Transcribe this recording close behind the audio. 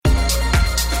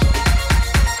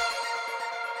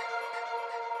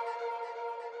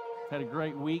Had a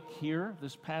great week here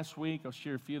this past week. I'll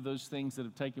share a few of those things that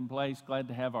have taken place. Glad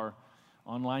to have our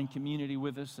online community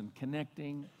with us and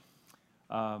connecting.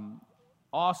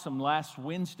 Awesome. Last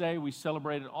Wednesday, we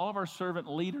celebrated all of our servant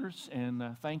leaders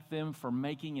and thanked them for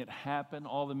making it happen.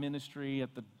 All the ministry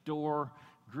at the door,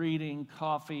 greeting,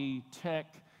 coffee,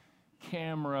 tech,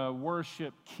 camera,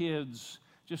 worship, kids,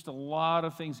 just a lot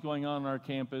of things going on our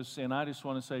campus. And I just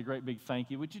want to say a great big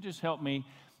thank you. Would you just help me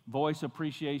voice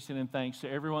appreciation and thanks to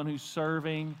everyone who's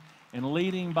serving and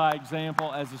leading by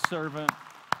example as a servant.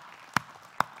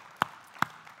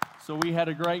 So we had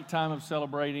a great time of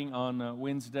celebrating on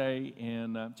Wednesday,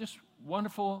 and just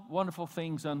wonderful, wonderful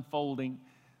things unfolding,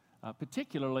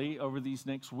 particularly over these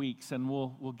next weeks, and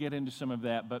we'll get into some of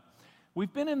that. But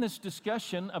we've been in this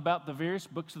discussion about the various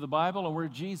books of the Bible and where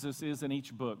Jesus is in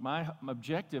each book. My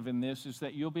objective in this is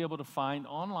that you'll be able to find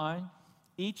online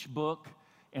each book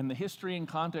and the history and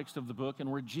context of the book and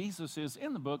where Jesus is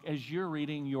in the book as you're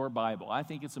reading your Bible. I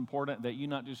think it's important that you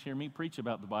not just hear me preach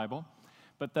about the Bible,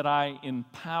 but that I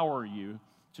empower you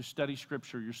to study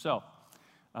Scripture yourself.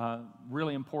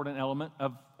 Really important element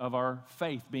of our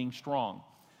faith being strong.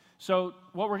 So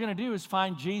what we're going to do is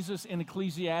find Jesus in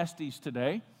Ecclesiastes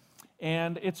today,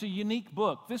 and it's a unique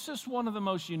book. This is one of the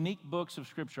most unique books of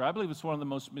Scripture. I believe it's one of the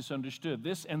most misunderstood.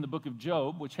 This and the book of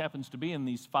Job, which happens to be in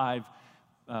these five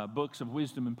books of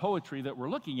wisdom and poetry that we're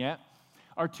looking at,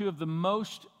 are two of the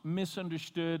most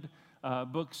misunderstood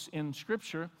books in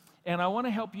Scripture. And I want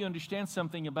to help you understand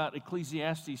something about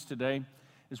Ecclesiastes today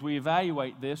as we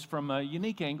evaluate this from a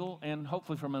unique angle and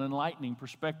hopefully from an enlightening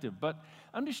perspective. But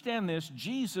understand this,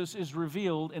 Jesus is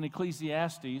revealed in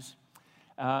Ecclesiastes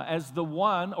as the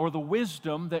one or the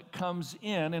wisdom that comes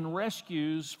in and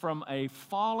rescues from a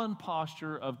fallen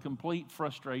posture of complete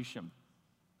frustration.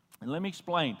 And let me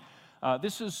explain.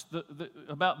 This is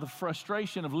about the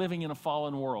frustration of living in a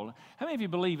fallen world. How many of you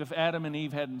believe if Adam and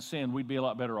Eve hadn't sinned, we'd be a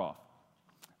lot better off?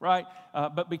 Right?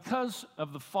 But because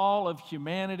of the fall of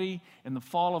humanity and the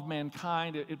fall of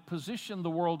mankind, it positioned the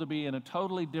world to be in a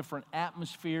totally different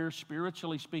atmosphere,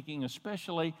 spiritually speaking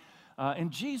especially.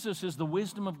 And Jesus is the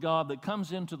wisdom of God that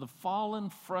comes into the fallen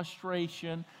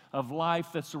frustration of life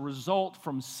that's a result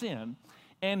from sin,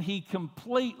 and He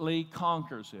completely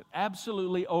conquers it,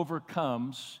 absolutely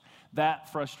overcomes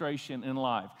that frustration in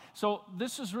life. So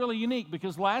this is really unique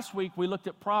because last week we looked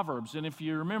at Proverbs, and if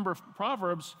you remember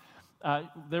Proverbs,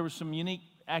 there were some unique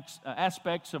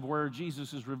aspects of where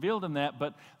Jesus is revealed in that,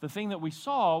 but the thing that we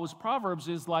saw was Proverbs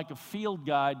is like a field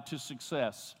guide to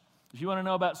success. If you want to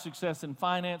know about success in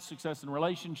finance, success in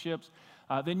relationships,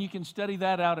 then you can study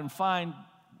that out and find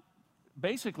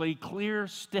basically clear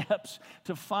steps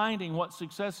to finding what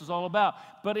success is all about.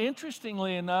 But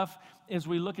interestingly enough, as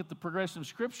we look at the progression of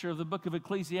Scripture, the book of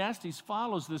Ecclesiastes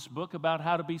follows this book about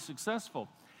how to be successful.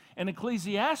 And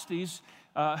Ecclesiastes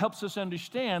helps us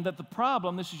understand that the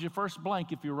problem, this is your first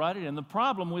blank if you write it in, the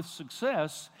problem with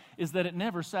success is that it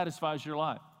never satisfies your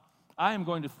life. I am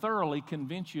going to thoroughly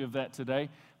convince you of that today,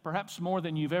 perhaps more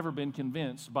than you've ever been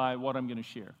convinced by what I'm going to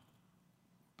share.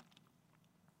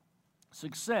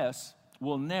 Success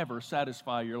will never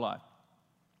satisfy your life.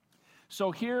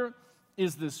 So here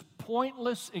is this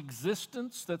pointless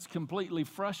existence that's completely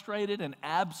frustrated and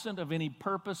absent of any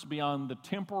purpose beyond the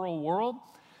temporal world.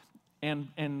 And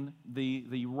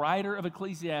the writer of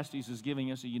Ecclesiastes is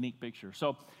giving us a unique picture.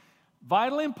 So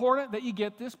vitally important that you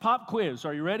get this pop quiz.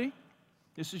 Are you ready?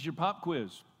 This is your pop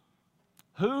quiz.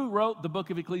 Who wrote the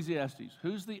book of Ecclesiastes?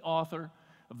 Who's the author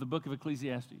of the book of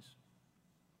Ecclesiastes?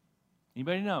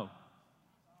 Anybody know?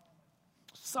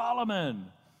 Solomon.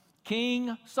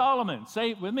 King Solomon.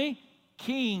 Say it with me.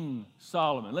 King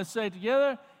Solomon. Let's say it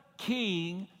together.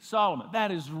 King Solomon.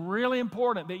 That is really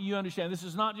important that you understand. This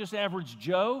is not just average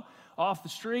Joe off the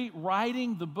street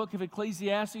writing the book of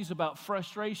Ecclesiastes about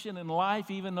frustration in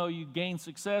life, even though you gain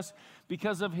success.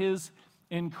 Because of his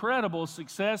incredible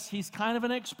success, he's kind of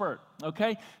an expert,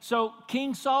 okay? So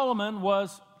King Solomon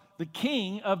was the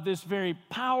king of this very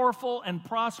powerful and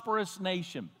prosperous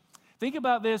nation. Think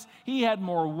about this. He had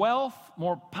more wealth,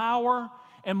 more power,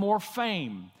 and more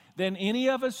fame than any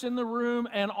of us in the room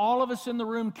and all of us in the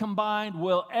room combined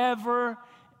will ever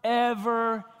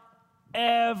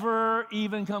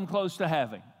even come close to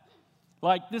having.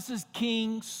 Like, this is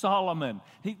King Solomon.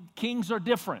 Kings are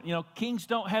different. You know, kings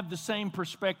don't have the same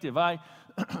perspective. I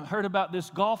heard about this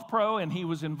golf pro, and he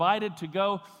was invited to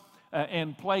go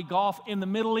and play golf in the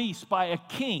Middle East by a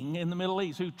king in the Middle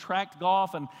East who tracked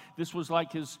golf, and this was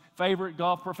like his favorite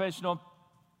golf professional.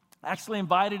 Actually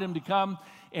invited him to come,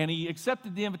 and he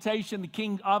accepted the invitation. The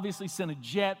king obviously sent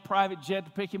a private jet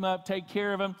to pick him up, take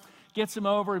care of him. gets him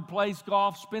over, he plays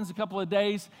golf, spends a couple of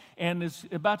days, and is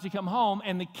about to come home,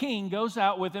 and the king goes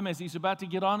out with him as he's about to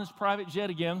get on his private jet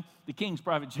again, the king's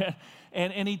private jet,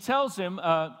 and he tells him,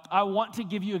 I want to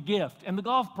give you a gift. And the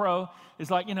golf pro is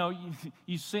like,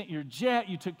 you sent your jet,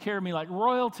 you took care of me like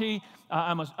royalty,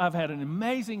 I've had an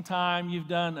amazing time, you've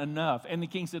done enough. And the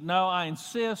king said, no, I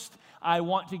insist, I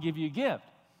want to give you a gift.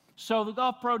 So the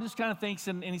golf pro just kind of thinks,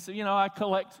 and he said, I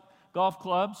collect golf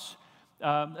clubs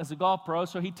as a golf pro.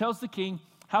 So he tells the king,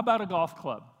 how about a golf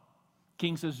club?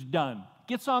 King says, done.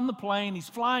 Gets on the plane, he's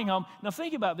flying home. Now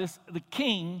think about this, the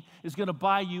king is going to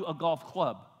buy you a golf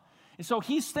club. And so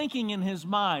he's thinking in his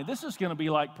mind, this is going to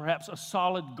be like perhaps a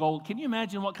solid gold. Can you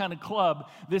imagine what kind of club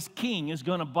this king is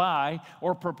going to buy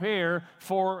or prepare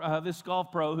for this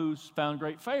golf pro who's found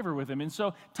great favor with him? And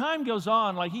so time goes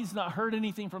on, like he's not heard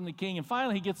anything from the king. And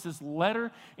finally he gets this letter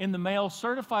in the mail,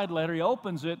 certified letter. He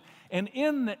opens it, and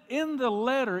in the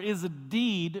letter is a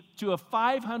deed to a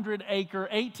 500-acre,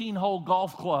 18-hole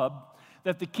golf club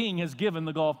that the king has given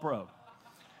the golf pro.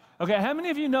 Okay, how many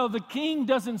of you know the king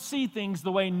doesn't see things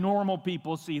the way normal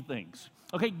people see things?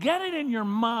 Okay, get it in your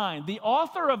mind. The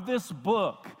author of this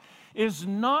book is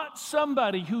not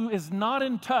somebody who is not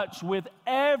in touch with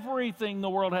everything the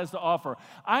world has to offer.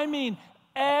 I mean,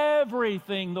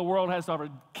 everything the world has to offer.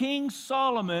 King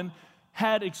Solomon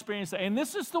had experienced that. And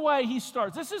this is the way he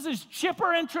starts. This is his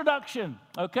chipper introduction,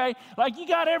 okay? Like, you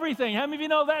got everything. How many of you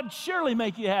know that'd surely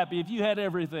make you happy if you had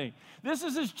everything? This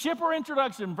is his chipper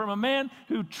introduction from a man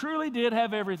who truly did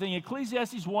have everything.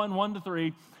 Ecclesiastes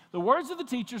 1:1-3. The words of the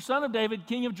teacher, son of David,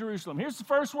 king of Jerusalem. Here's the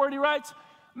first word he writes,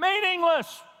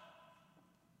 meaningless.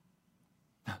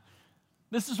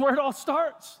 This is where it all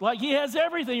starts. Like, he has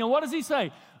everything. And what does he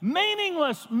say?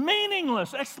 Meaningless,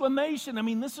 meaningless, exclamation. I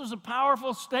mean, this is a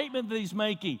powerful statement that he's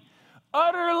making.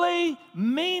 Utterly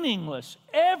meaningless.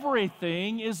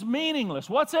 Everything is meaningless.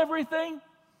 What's everything?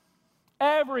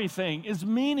 Everything is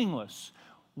meaningless.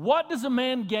 What does a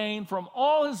man gain from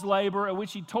all his labor at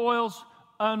which he toils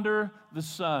under the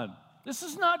sun? This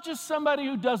is not just somebody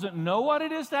who doesn't know what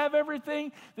it is to have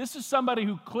everything. This is somebody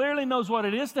who clearly knows what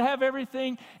it is to have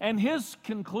everything, and his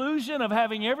conclusion of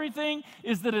having everything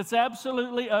is that it's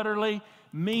absolutely, utterly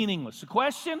meaningless. The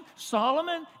question,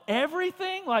 Solomon,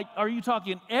 everything? Like, are you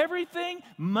talking everything?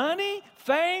 Money,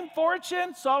 fame,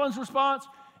 fortune? Solomon's response,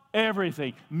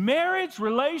 everything. Marriage,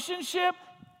 relationship,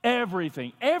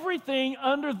 everything. Everything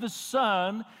under the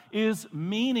sun is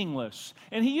meaningless.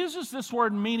 And he uses this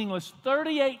word meaningless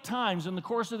 38 times in the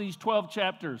course of these 12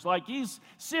 chapters. Like, he's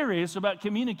serious about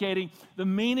communicating the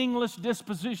meaningless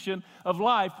disposition of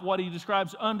life, what he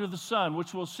describes under the sun,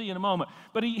 which we'll see in a moment.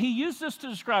 But he used this to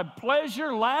describe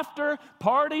pleasure, laughter,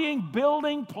 partying,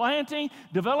 building, planting,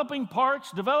 developing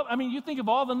parks. You think of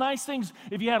all the nice things.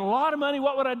 If you had a lot of money,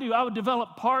 what would I do? I would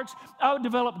develop parks. I would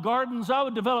develop gardens. I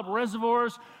would develop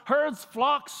reservoirs, herds,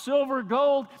 flocks, silver,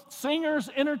 gold, singers,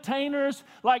 entertainers,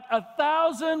 like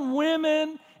 1,000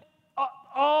 women,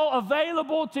 all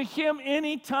available to him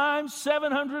anytime,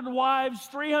 700 wives,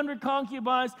 300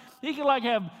 concubines. He could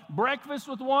have breakfast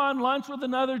with one, lunch with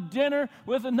another, dinner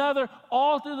with another,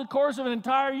 all through the course of an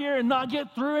entire year and not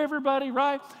get through everybody,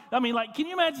 right? Can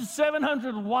you imagine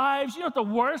 700 wives? You know what the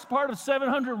worst part of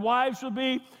 700 wives would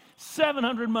be?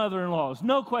 700 mother-in-laws,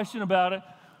 no question about it.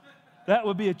 That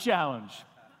would be a challenge.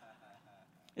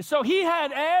 So he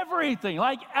had everything.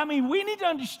 We need to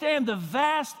understand the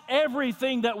vast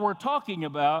everything that we're talking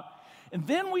about. And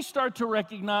then we start to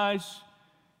recognize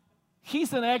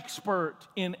he's an expert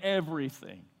in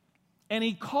everything. And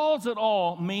he calls it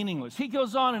all meaningless. He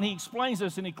goes on and he explains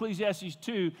this in Ecclesiastes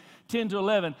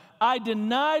 2:10-11. I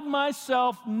denied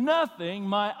myself nothing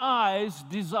my eyes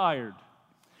desired.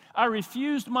 I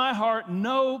refused my heart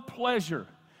no pleasure.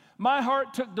 My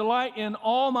heart took delight in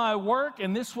all my work,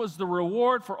 and this was the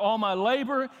reward for all my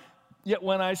labor. Yet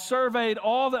when I surveyed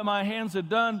all that my hands had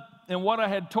done and what I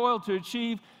had toiled to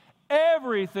achieve,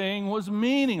 everything was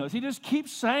meaningless. He just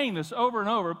keeps saying this over and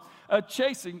over.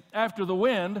 Chasing after the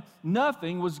wind,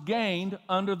 nothing was gained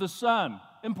under the sun.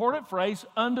 Important phrase,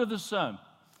 under the sun.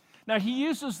 Now, he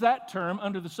uses that term,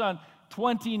 under the sun,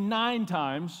 29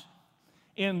 times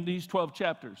in these 12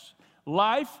 chapters.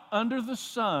 Life under the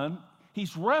sun,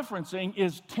 he's referencing,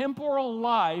 is temporal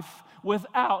life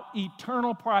without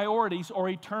eternal priorities or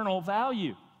eternal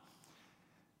value.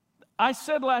 I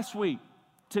said last week,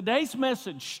 today's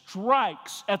message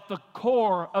strikes at the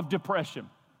core of depression.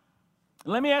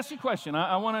 Let me ask you a question.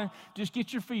 I want to just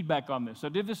get your feedback on this. I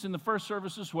did this in the first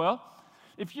service as well.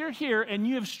 If you're here and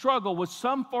you have struggled with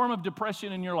some form of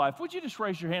depression in your life, would you just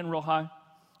raise your hand real high?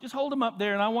 Just hold them up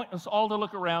there, and I want us all to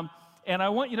look around, and I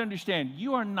want you to understand,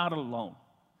 you are not alone.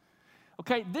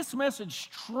 Okay, this message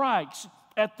strikes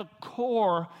at the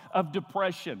core of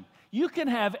depression. You can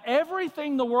have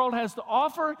everything the world has to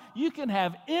offer, you can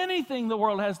have anything the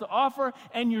world has to offer,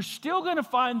 and you're still going to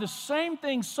find the same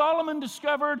thing Solomon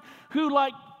discovered, who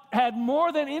had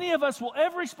more than any of us will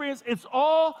ever experience. It's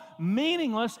all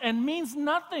meaningless and means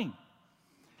nothing.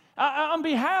 On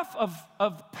behalf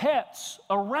of pets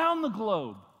around the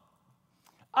globe,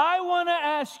 I want to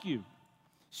ask you,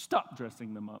 stop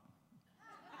dressing them up.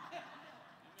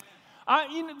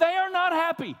 They are not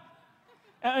happy.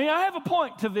 I have a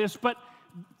point to this, but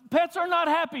pets are not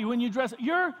happy when you dress.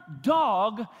 Your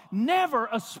dog never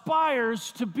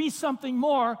aspires to be something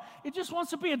more. It just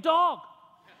wants to be a dog.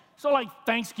 So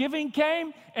Thanksgiving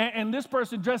came, and this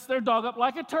person dressed their dog up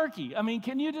like a turkey. I mean,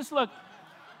 can you just look?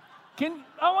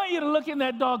 I want you to look in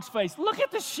that dog's face. Look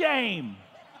at the shame.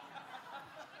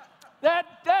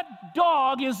 That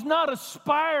dog is not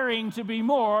aspiring to be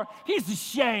more. He's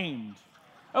ashamed.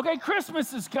 Okay,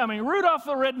 Christmas is coming. Rudolph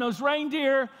the Red-Nosed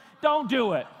Reindeer, don't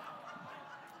do it.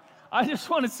 I just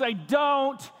want to say,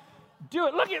 don't do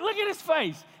it. Look at his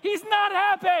face. He's not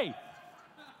happy.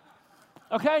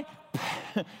 Okay?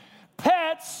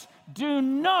 Pets do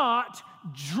not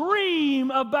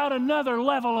dream about another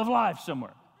level of life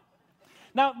somewhere.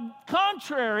 Now,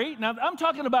 I'm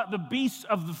talking about the beasts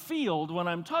of the field when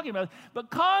I'm talking about it, but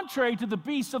contrary to the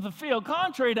beasts of the field,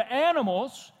 contrary to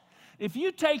animals, if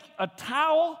you take a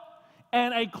towel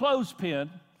and a clothespin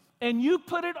and you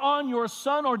put it on your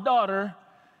son or daughter,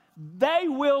 they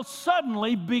will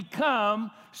suddenly become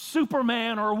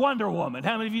Superman or Wonder Woman.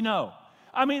 How many of you know?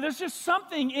 I mean, there's just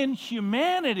something in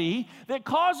humanity that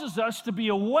causes us to be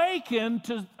awakened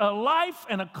to a life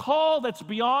and a call that's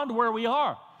beyond where we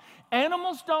are.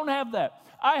 Animals don't have that.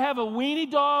 I have a weenie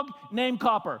dog named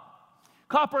Copper.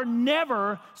 Copper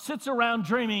never sits around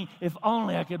dreaming, if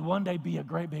only I could one day be a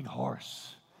great big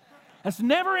horse. That's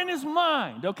never in his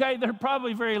mind, okay? There's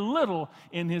probably very little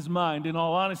in his mind, in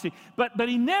all honesty. But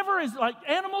he never is like,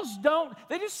 animals don't,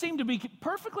 they just seem to be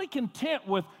perfectly content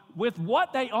with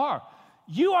what they are.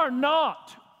 You are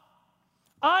not.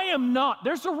 I am not.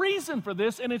 There's a reason for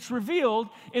this, and it's revealed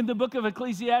in the book of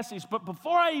Ecclesiastes. But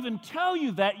before I even tell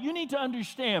you that, you need to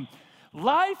understand,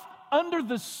 life under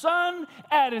the sun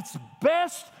at its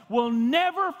best will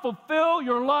never fulfill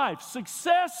your life.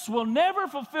 Success will never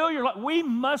fulfill your life. We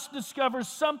must discover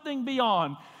something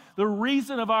beyond the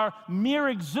reason of our mere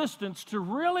existence to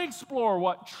really explore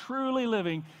what truly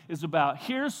living is about.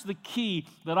 Here's the key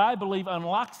that I believe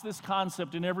unlocks this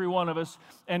concept in every one of us,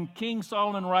 and King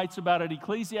Solomon writes about it,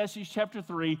 Ecclesiastes chapter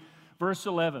 3, verse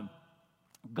 11.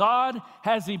 God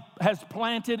has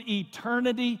planted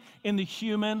eternity in the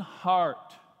human heart.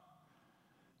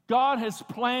 God has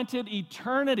planted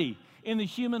eternity in the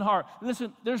human heart.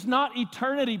 Listen, there's not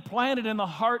eternity planted in the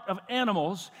heart of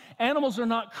animals. Animals are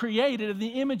not created in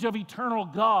the image of eternal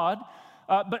God.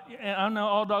 But I know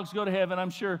all dogs go to heaven.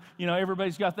 I'm sure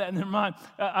everybody's got that in their mind.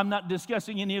 I'm not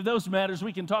discussing any of those matters.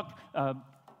 We can talk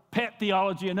pet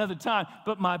theology another time.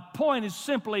 But my point is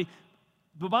simply,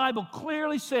 the Bible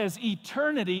clearly says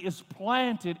eternity is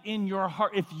planted in your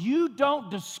heart. If you don't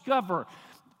discover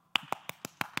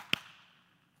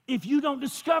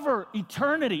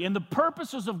eternity and the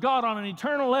purposes of God on an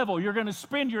eternal level, you're going to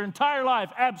spend your entire life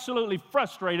absolutely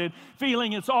frustrated,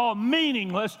 feeling it's all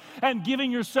meaningless, and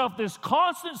giving yourself this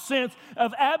constant sense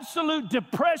of absolute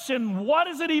depression. What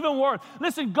is it even worth?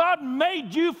 Listen, God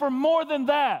made you for more than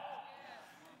that.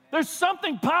 There's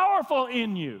something powerful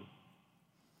in you.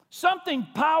 Something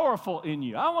powerful in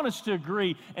you. I want us to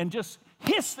agree and just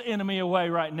hiss the enemy away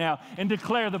right now and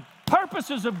declare the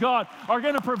purposes of God are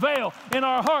going to prevail in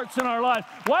our hearts and our lives.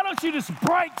 Why don't you just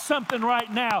break something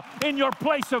right now in your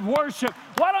place of worship?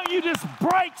 Why don't you just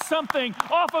break something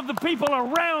off of the people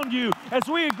around you as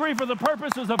we agree for the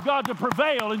purposes of God to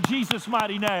prevail in Jesus'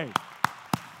 mighty name?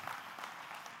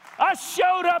 I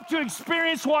showed up to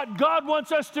experience what God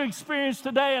wants us to experience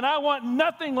today, and I want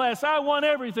nothing less. I want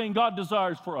everything God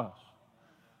desires for us.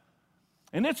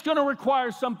 And it's going to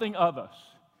require something of us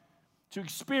to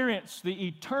experience the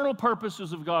eternal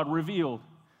purposes of God revealed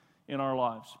in our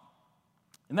lives.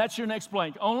 And that's your next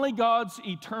blank. Only God's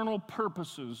eternal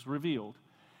purposes revealed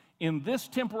in this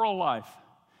temporal life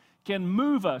can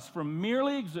move us from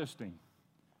merely existing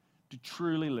to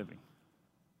truly living.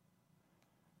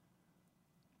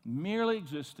 Merely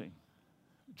existing,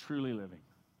 truly living.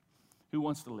 Who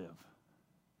wants to live?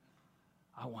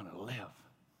 I want to live.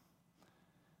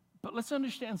 But let's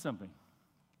understand something,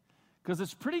 because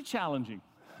it's pretty challenging.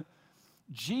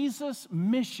 Jesus'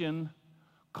 mission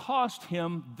cost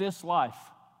him this life.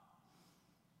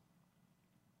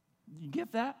 You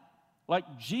get that?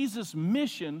 Like Jesus'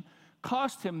 mission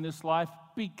cost him this life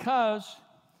because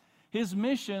his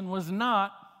mission was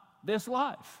not this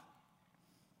life.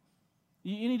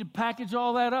 You need to package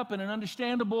all that up in an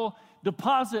understandable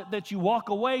deposit that you walk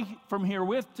away from here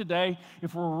with today.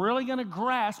 If we're really going to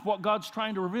grasp what God's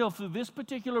trying to reveal through this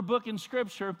particular book in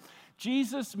Scripture,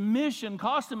 Jesus' mission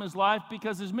cost him his life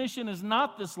because his mission is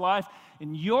not this life,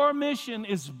 and your mission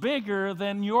is bigger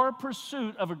than your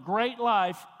pursuit of a great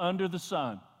life under the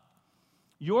sun.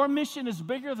 Your mission is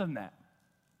bigger than that.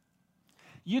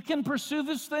 You can pursue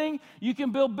this thing, you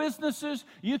can build businesses,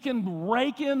 you can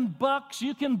rake in bucks,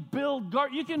 you can build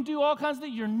you can do all kinds of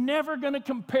things. You're never going to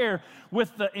compare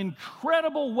with the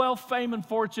incredible wealth, fame, and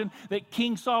fortune that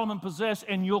King Solomon possessed,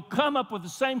 and you'll come up with the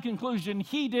same conclusion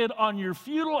he did on your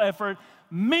futile effort,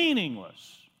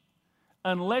 meaningless,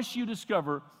 unless you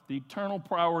discover the eternal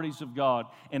priorities of God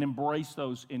and embrace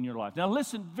those in your life. Now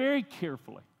listen very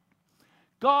carefully.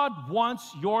 God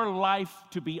wants your life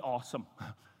to be awesome.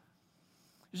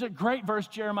 There's a great verse,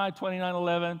 Jeremiah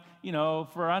 29:11. You know,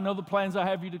 for I know the plans I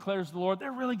have for you, declares the Lord.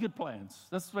 They're really good plans.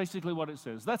 That's basically what it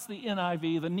says. That's the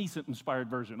NIV, the Nissen-inspired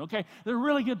version, okay? They're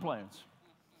really good plans.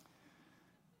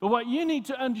 But what you need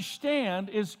to understand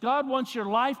is God wants your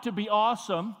life to be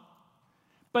awesome,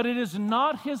 but it is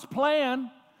not His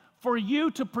plan for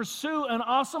you to pursue an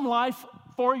awesome life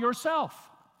for yourself.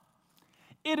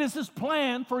 It is His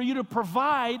plan for you to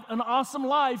provide an awesome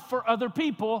life for other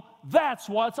people. That's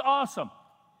what's awesome.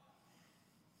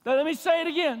 Now, let me say it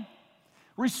again.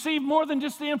 Receive more than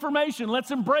just the information. Let's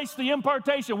embrace the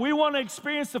impartation. We want to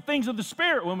experience the things of the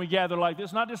Spirit when we gather like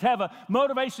this, not just have a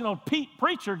motivational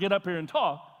preacher get up here and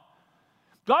talk.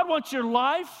 God wants your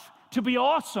life to be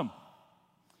awesome.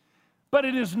 But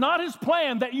it is not His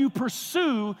plan that you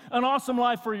pursue an awesome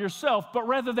life for yourself, but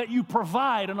rather that you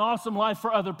provide an awesome life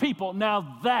for other people.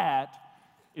 Now that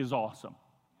is awesome.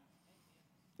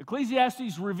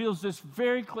 Ecclesiastes reveals this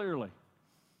very clearly.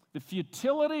 The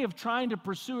futility of trying to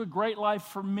pursue a great life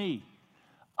for me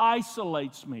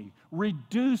isolates me,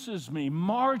 reduces me,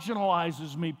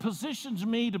 marginalizes me, positions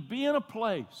me to be in a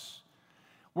place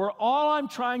where all I'm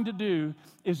trying to do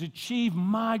is achieve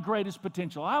my greatest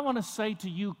potential. I want to say to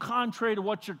you, contrary to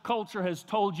what your culture has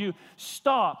told you,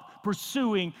 stop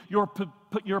pursuing your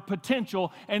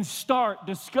potential and start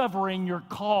discovering your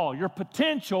call. Your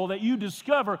potential that you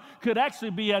discover could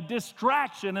actually be a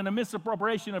distraction and a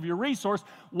misappropriation of your resource.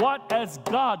 What has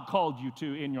God called you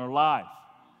to in your life?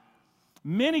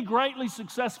 Many greatly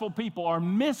successful people are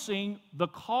missing the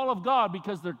call of God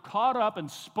because they're caught up and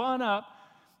spun up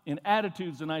in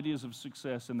attitudes and ideas of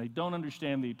success, and they don't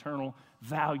understand the eternal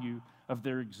value of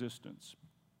their existence.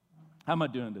 How am I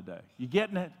doing today? You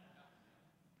getting it?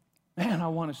 Man, I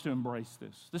want us to embrace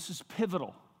this. This is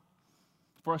pivotal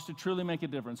for us to truly make a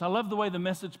difference. I love the way the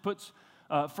Message puts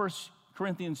 1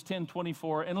 Corinthians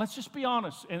 10:24, and let's just be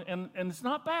honest, and it's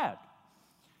not bad.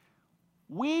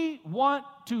 We want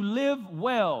to live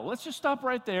well. Let's just stop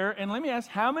right there, and let me ask,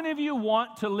 how many of you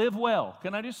want to live well?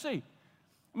 Can I just see?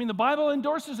 I mean, the Bible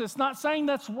endorses it. It's not saying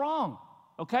that's wrong,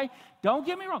 okay? Don't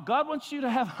get me wrong. God wants you to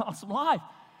have an awesome life.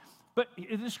 But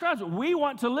it describes it. We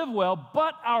want to live well,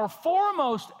 but our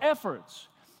foremost efforts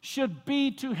should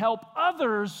be to help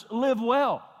others live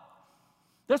well.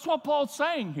 That's what Paul's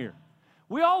saying here.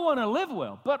 We all want to live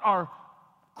well, but our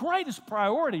greatest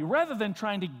priority, rather than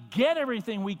trying to get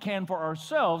everything we can for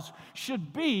ourselves,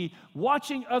 should be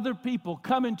watching other people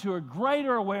come into a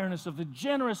greater awareness of the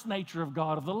generous nature of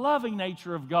God, of the loving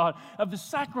nature of God, of the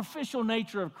sacrificial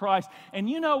nature of Christ. And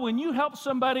you know, when you help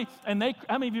somebody, and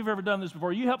how many of you have ever done this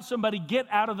before? You help somebody get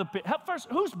out of the pit. First,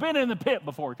 who's been in the pit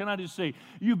before? Can I just see?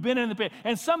 You've been in the pit.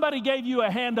 And somebody gave you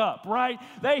a hand up, right?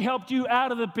 They helped you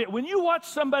out of the pit. When you watch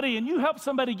somebody and you help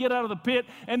somebody get out of the pit,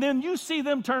 and then you see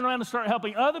them turn around and start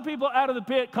helping other people out of the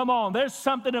pit, come on, there's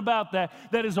something about that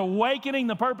is awakening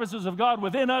the purposes of God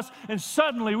within us, and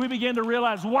suddenly we begin to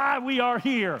realize why we are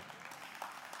here.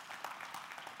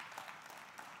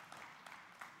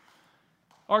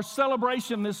 Our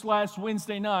celebration this last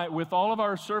Wednesday night with all of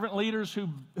our servant leaders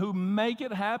who make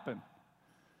it happen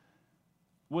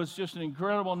was just an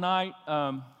incredible night.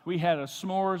 We had a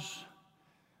s'mores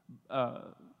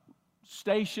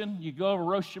station. You go over,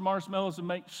 roast your marshmallows and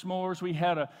make s'mores. We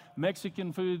had a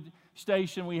Mexican food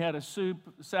station. We had a soup,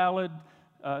 salad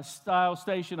style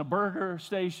station, a burger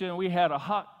station. We had a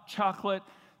hot chocolate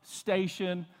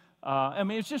station. I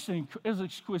mean, it was an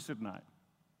exquisite night.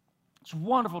 It's a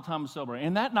wonderful time to celebrate.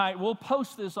 And that night, we'll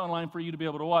post this online for you to be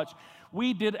able to watch.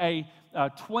 We did a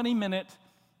 20-minute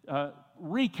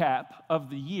recap of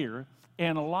the year,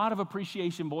 and a lot of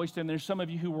appreciation voiced, and there's some of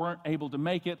you who weren't able to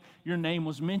make it. Your name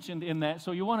was mentioned in that,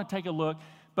 so you want to take a look.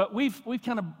 but we've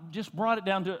kind of just brought it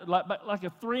down to like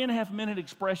a 3.5-minute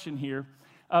expression here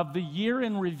of the year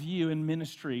in review in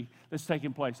ministry that's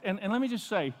taking place. And let me just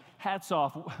say, hats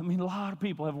off. I mean, a lot of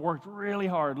people have worked really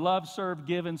hard, loved, served,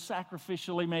 given,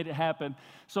 sacrificially made it happen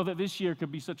so that this year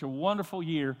could be such a wonderful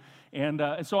year. And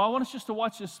so I want us just to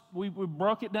watch this. We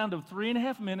broke it down to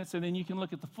 3.5 minutes, and then you can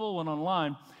look at the full one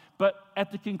online. But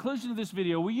at the conclusion of this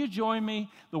video, will you join me?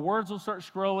 The words will start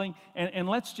scrolling, and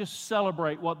let's just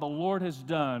celebrate what the Lord has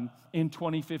done in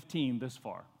 2015 this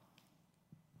far.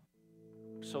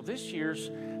 So this year's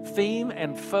theme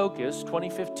and focus,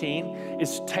 2015,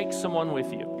 is take someone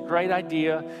with you. Great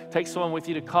idea. Take someone with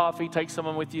you to coffee. Take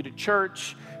someone with you to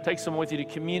church. Take someone with you to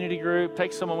community group.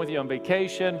 Take someone with you on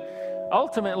vacation.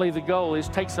 Ultimately, the goal is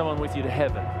take someone with you to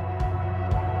heaven.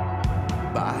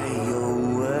 By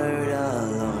your word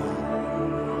alone,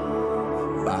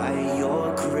 by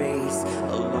your grace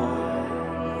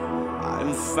alone,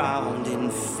 I'm found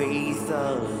in faith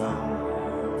alone.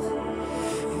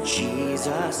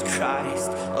 Jesus Christ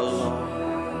alone,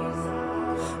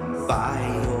 by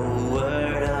your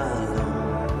word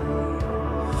alone,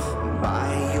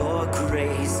 by your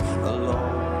grace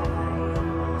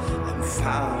alone, I'm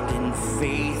found in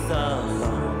faith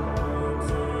alone,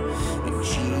 in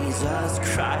Jesus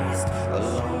Christ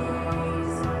alone.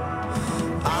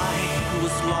 I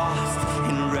was lost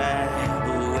in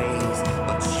rebel ways,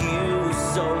 but you,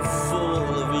 so full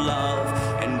of love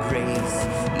and grace,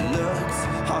 looked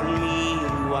on me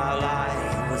while I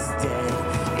was dead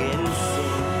in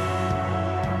sin.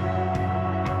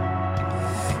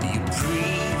 You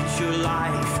breathed your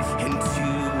life into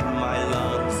my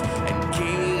lungs and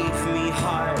gave me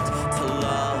heart to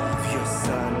love your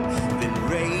son, then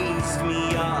raised me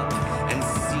up and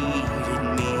seated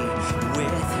me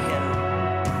with him.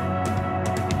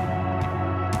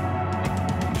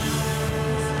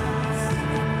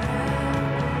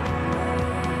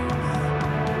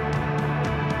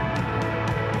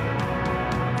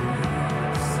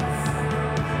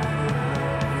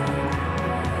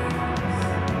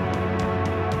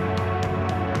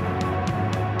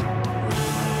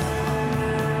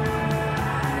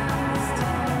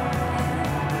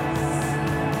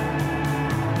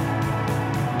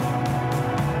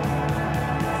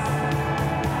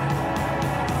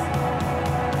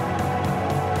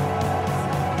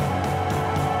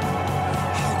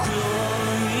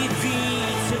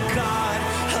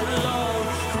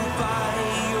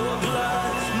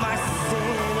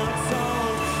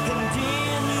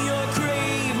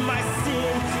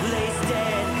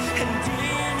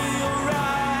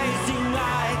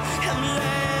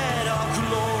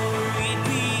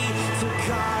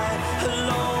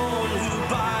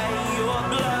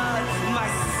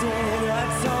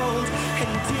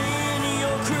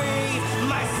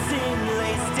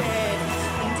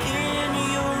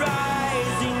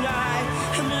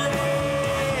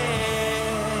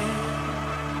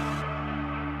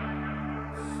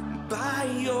 By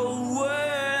your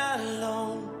word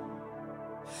alone,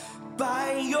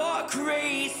 by your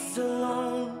grace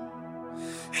alone,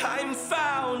 I'm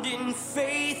found in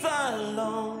faith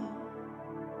alone,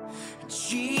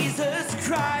 Jesus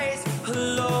Christ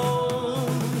alone.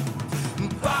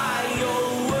 By your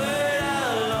word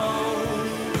alone,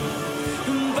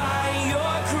 by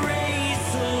your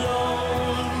grace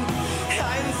alone,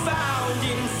 I'm found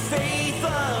in faith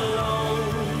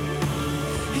alone,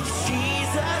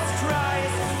 Jesus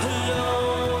Christ alone.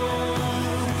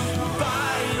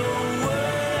 By your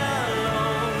word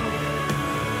alone,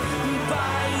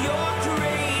 by your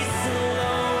grace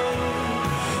alone,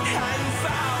 I'm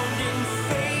found in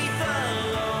faith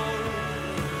alone,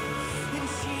 in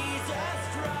Jesus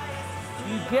Christ.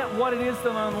 You get what it is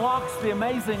that unlocks the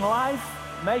amazing life,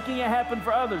 making it happen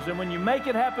for others. And when you make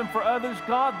it happen for others,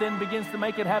 God then begins to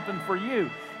make it happen for you.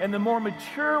 And the more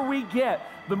mature we get,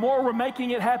 the more we're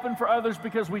making it happen for others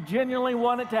because we genuinely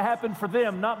want it to happen for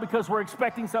them, not because we're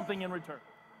expecting something in return.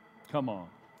 Come on.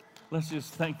 Let's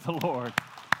just thank the Lord.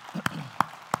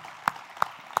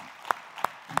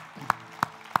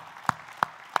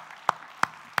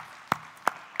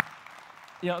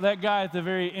 You know, that guy at the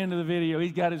very end of the video,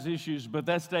 he's got his issues, but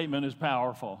that statement is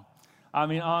powerful. I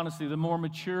mean, honestly, the more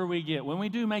mature we get, when we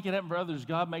do make it happen for others,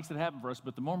 God makes it happen for us,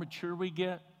 but the more mature we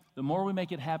get, the more we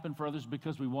make it happen for others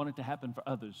because we want it to happen for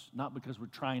others, not because we're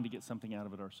trying to get something out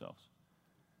of it ourselves.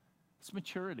 It's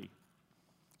maturity.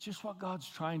 It's just what God's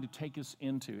trying to take us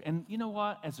into. And you know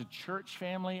what? As a church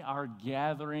family, our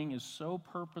gathering is so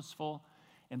purposeful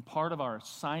and part of our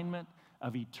assignment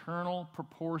of eternal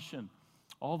proportion.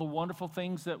 all the wonderful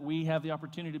things that we have the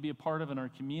opportunity to be a part of in our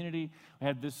community. We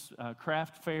had this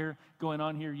craft fair going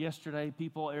on here yesterday,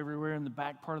 people everywhere in the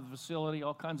back part of the facility,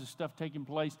 all kinds of stuff taking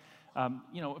place. A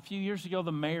few years ago,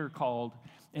 the mayor called,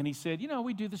 and he said,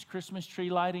 we do this Christmas tree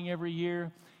lighting every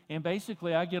year, and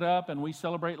basically I get up and we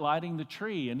celebrate lighting the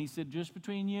tree. And he said, just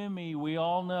between you and me, we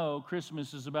all know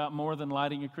Christmas is about more than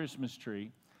lighting a Christmas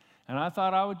tree. And I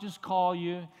thought I would just call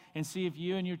you and see if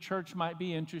you and your church might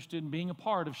be interested in being a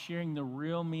part of sharing the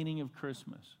real meaning of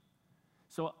Christmas.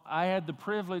 So I had the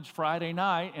privilege Friday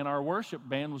night, and our worship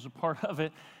band was a part of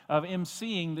it, of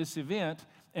emceeing this event.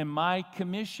 And my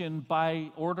commission by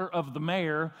order of the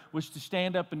mayor was to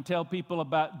stand up and tell people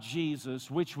about Jesus,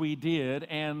 which we did,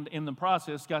 and in the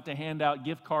process got to hand out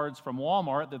gift cards from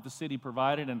Walmart that the city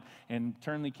provided and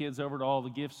turn the kids over to all the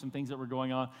gifts and things that were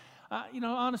going on.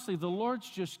 Honestly, the Lord's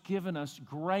just given us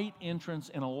great entrance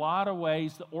in a lot of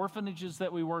ways. The orphanages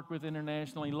that we work with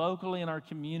internationally, locally in our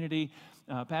community,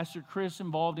 Pastor Chris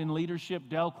involved in leadership,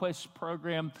 DelQuest's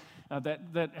program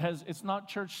that has, it's not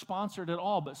church sponsored at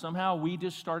all, but somehow we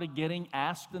just started getting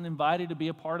asked and invited to be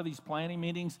a part of these planning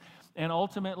meetings. And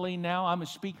ultimately now I'm a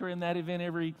speaker in that event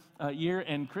every year,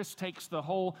 and Chris takes the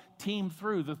whole team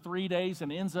through the 3 days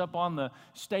and ends up on the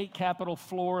state capitol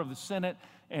floor of the Senate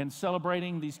and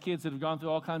celebrating these kids that have gone through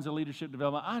all kinds of leadership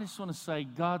development. I just want to say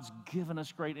God's given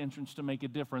us great entrance to make a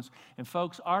difference. And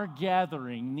folks, our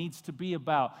gathering needs to be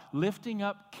about lifting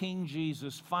up King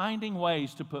Jesus, finding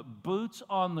ways to put boots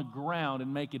on the ground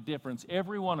and make a difference,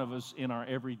 every one of us in our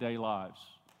everyday lives.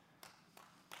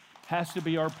 Has to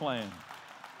be our plan.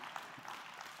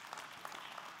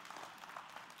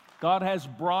 God has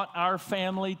brought our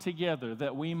family together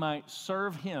that we might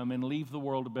serve Him and leave the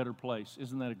world a better place.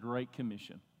 Isn't that a great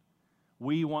commission?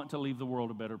 We want to leave the world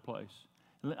a better place.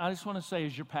 And I just want to say,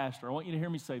 as your pastor, I want you to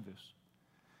hear me say this.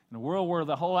 In a world where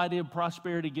the whole idea of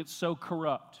prosperity gets so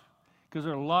corrupt, because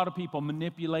there are a lot of people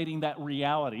manipulating that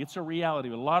reality. It's a reality,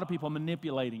 but a lot of people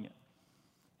manipulating it.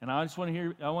 And I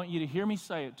want you to hear me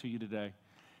say it to you today.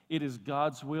 It is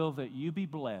God's will that you be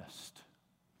blessed.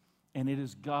 And it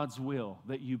is God's will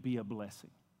that you be a blessing.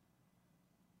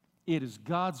 It is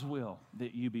God's will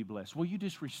that you be blessed. Will you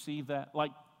just receive that?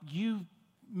 Like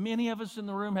many of us in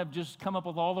the room have just come up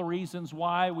with all the reasons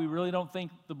why we really don't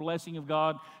think the blessing of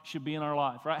God should be in our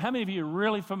life, right? How many of you are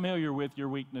really familiar with your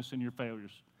weakness and your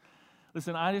failures?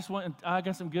 Listen, I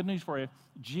got some good news for you.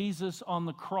 Jesus on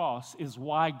the cross is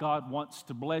why God wants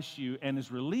to bless you and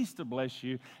is released to bless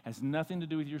you. It has nothing to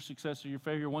do with your success or your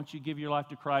failure. Once you give your life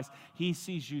to Christ, He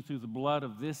sees you through the blood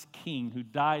of this King who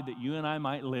died that you and I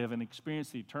might live and experience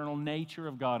the eternal nature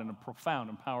of God in a profound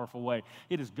and powerful way.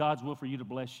 It is God's will for you to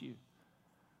bless you.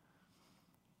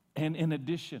 And in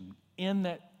addition, in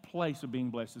that place of being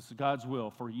blessed, it's God's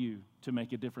will for you to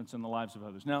make a difference in the lives of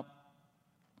others. Now,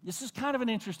 this is kind of an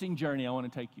interesting journey I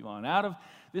want to take you on. Out of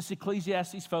this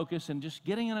Ecclesiastes focus and just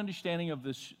getting an understanding of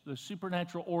the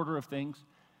supernatural order of things,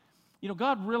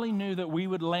 God really knew that we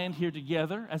would land here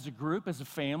together as a group, as a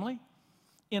family,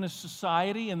 in a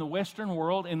society, in the Western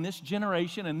world, in this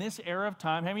generation, in this era of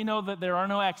time. How many know that there are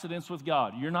no accidents with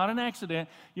God? You're not an accident.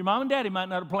 Your mom and daddy might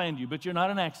not have planned you, but you're not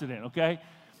an accident, okay?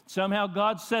 Somehow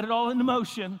God set it all into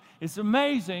motion. It's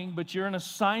amazing, but you're an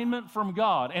assignment from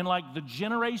God. And like the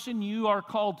generation you are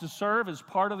called to serve is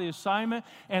part of the assignment,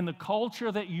 and the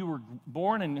culture that you were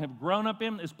born and have grown up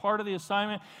in is part of the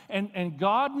assignment. And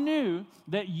God knew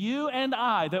that you and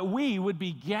I, that we would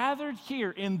be gathered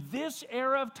here in this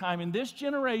era of time, in this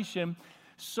generation,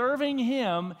 serving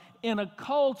Him in a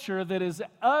culture that is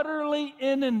utterly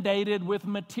inundated with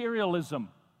materialism.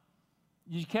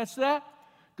 Did you catch that?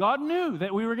 God knew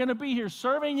that we were going to be here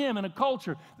serving Him in a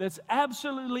culture that's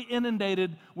absolutely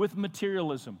inundated with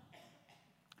materialism.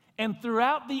 And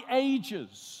throughout the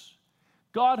ages,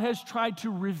 God has tried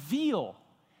to reveal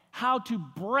how to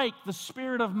break the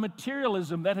spirit of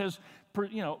materialism that has,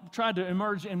 tried to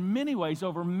emerge in many ways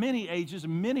over many ages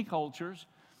and many cultures.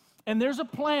 And there's a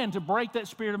plan to break that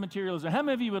spirit of materialism. How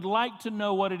many of you would like to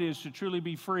know what it is to truly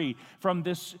be free from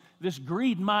this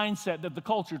greed mindset that the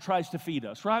culture tries to feed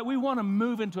us, right? We want to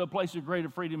move into a place of greater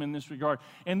freedom in this regard.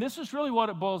 And this is really what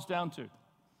it boils down to.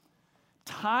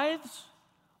 Tithes,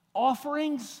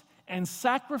 offerings, and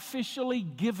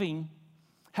sacrificially giving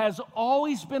has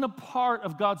always been a part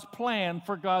of God's plan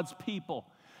for God's people.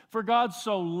 For God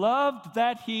so loved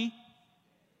that He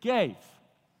gave.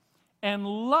 And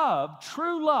love,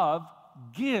 true love,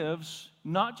 gives,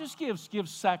 not just gives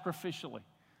sacrificially.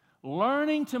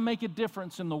 Learning to make a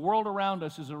difference in the world around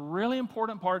us is a really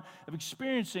important part of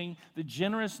experiencing the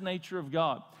generous nature of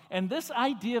God. And this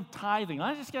idea of tithing,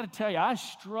 I just got to tell you, I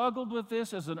struggled with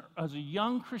this as a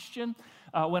young Christian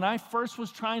when I first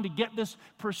was trying to get this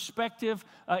perspective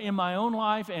in my own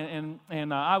life. And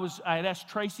I had asked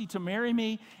Tracy to marry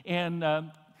me, and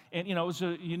you know, it was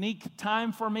a unique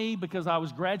time for me because I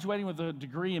was graduating with a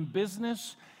degree in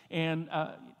business, and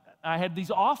I had these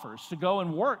offers to go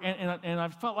and work, and I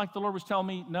felt like the Lord was telling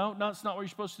me, no, that's not what you're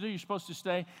supposed to do. You're supposed to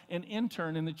stay an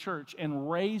intern in the church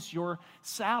and raise your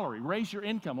salary, raise your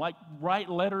income, like write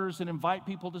letters and invite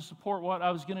people to support what I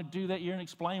was going to do that year and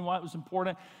explain why it was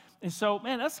important. And so,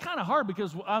 man, that's kind of hard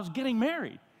because I was getting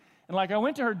married. And like I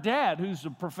went to her dad, who's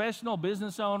a professional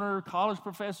business owner, college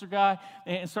professor guy,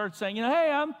 and started saying, you know,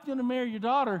 hey, I'm going to marry your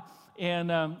daughter.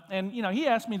 And you know, he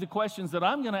asked me the questions that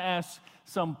I'm going to ask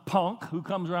some punk who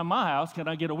comes around my house. Can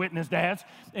I get a witness dance?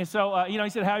 And so, you know, he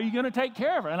said, how are you going to take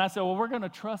care of her? And I said, well, we're going to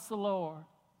trust the Lord.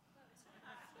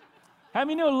 How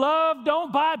many know love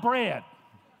don't buy bread?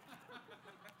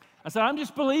 I said, I'm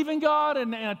just believing God,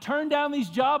 and I turned down these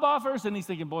job offers. And he's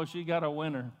thinking, boy, she got a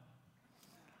winner.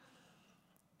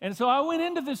 And so I went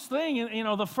into this thing, and, you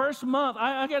know, the first month,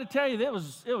 I got to tell you, it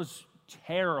was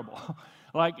terrible.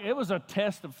 Like, it was a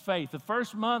test of faith. The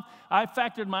first month, I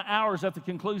factored my hours at the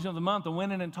conclusion of the month and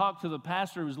went in and talked to the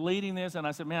pastor who was leading this, and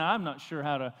I said, man, I'm not sure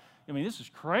how to, I mean, this is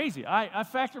crazy. I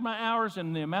factored my hours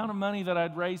and the amount of money that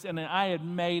I'd raised, and I had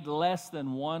made less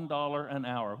than $1 an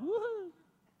hour. Woo-hoo!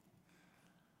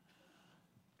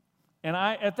 And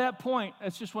at that point,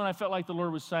 it's just when I felt like the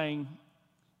Lord was saying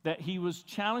that he was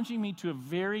challenging me to a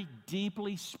very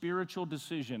deeply spiritual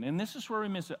decision. And this is where we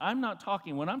miss it. When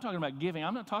I'm talking about giving,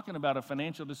 I'm not talking about a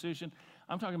financial decision.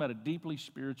 I'm talking about a deeply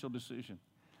spiritual decision.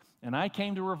 And I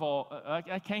came to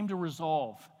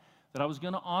resolve that I was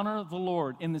going to honor the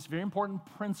Lord in this very important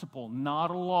principle, not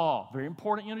a law. Very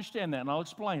important you understand that, and I'll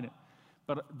explain it.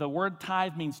 But the word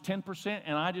tithe means 10%,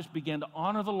 and I just began to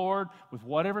honor the Lord with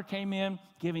whatever came in,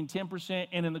 giving 10%.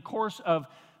 And in the course of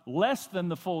less than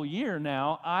the full year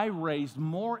now, I raised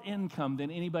more income than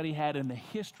anybody had in the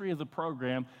history of the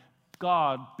program.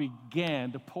 God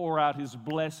began to pour out his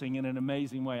blessing in an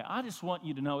amazing way. I just want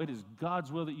you to know it is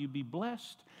God's will that you be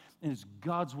blessed, and it's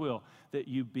God's will that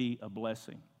you be a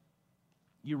blessing.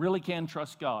 You really can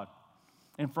trust God.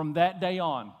 And from that day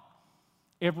on,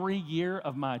 every year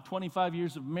of my 25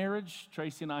 years of marriage,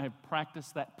 Tracy and I have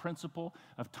practiced that principle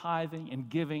of tithing and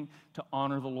giving to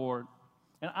honor the Lord.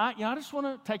 And I just want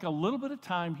to take a little bit of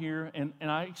time here, and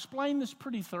I explained this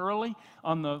pretty thoroughly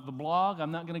on the blog.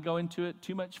 I'm not going to go into it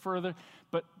too much further,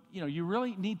 but you know, you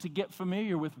really need to get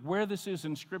familiar with where this is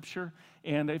in Scripture.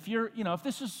 And if if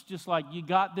this is just like you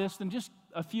got this, then just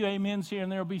a few amens here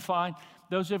and there will be fine.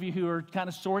 Those of you who are kind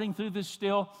of sorting through this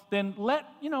still, then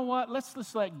let's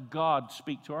just let God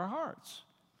speak to our hearts.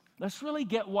 Let's really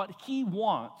get what he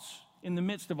wants in the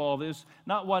midst of all this,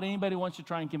 not what anybody wants to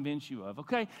try and convince you of,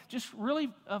 okay? Just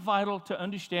really vital to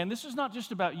understand. This is not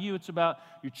just about you. It's about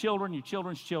your children, your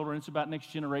children's children. It's about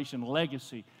next generation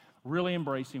legacy, really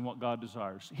embracing what God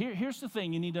desires. Here's the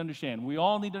thing you need to understand. We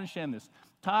all need to understand this.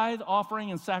 Tithe,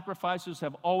 offering, and sacrifices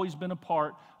have always been a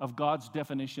part of God's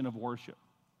definition of worship,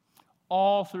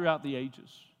 all throughout the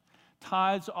ages.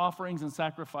 Tithes, offerings, and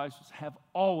sacrifices have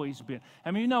always been.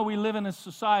 I mean, you know, we live in a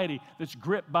society that's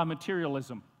gripped by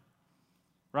materialism.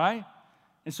 Right?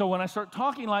 And so when I start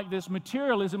talking like this,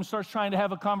 materialism starts trying to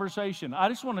have a conversation. I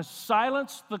just want to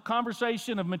silence the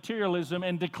conversation of materialism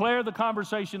and declare the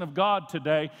conversation of God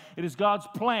today. It is God's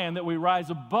plan that we rise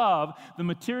above the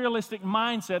materialistic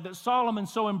mindset that Solomon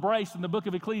so embraced in the book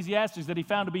of Ecclesiastes that he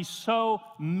found to be so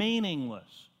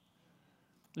meaningless.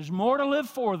 There's more to live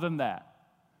for than that.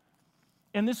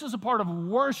 And this is a part of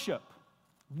worship.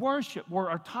 Worship, where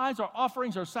our tithes, our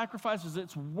offerings, our sacrifices,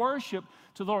 it's worship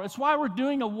to the Lord. It's why we're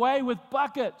doing away with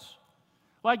buckets.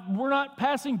 Like, we're not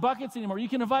passing buckets anymore. You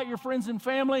can invite your friends and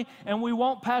family, and we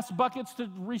won't pass buckets to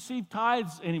receive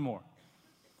tithes anymore.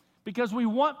 Because we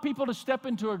want people to step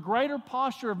into a greater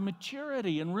posture of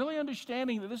maturity and really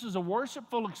understanding that this is a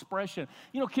worshipful expression.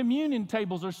 You know, communion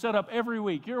tables are set up every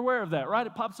week. You're aware of that, right?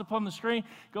 It pops up on the screen.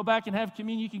 Go back and have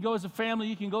communion. You can go as a family.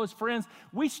 You can go as friends.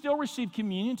 We still receive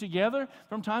communion together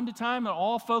from time to time and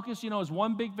all focus, as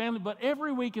one big family. But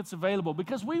every week it's available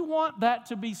because we want that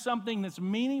to be something that's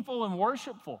meaningful and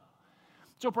worshipful.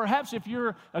 So perhaps if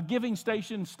you're a giving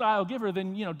station style giver,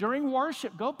 then, during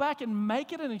worship, go back and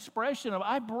make it an expression of,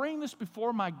 I bring this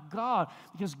before my God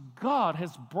because God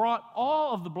has brought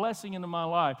all of the blessing into my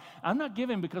life. I'm not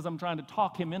giving because I'm trying to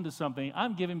talk him into something.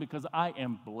 I'm giving because I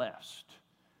am blessed,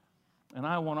 and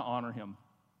I want to honor him.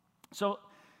 So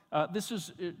This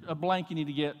is a blank you need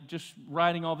to get, just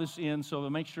writing all this in so to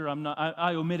make sure I'm not,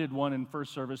 I omitted one in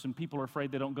first service, and people are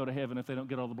afraid they don't go to heaven if they don't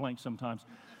get all the blanks sometimes.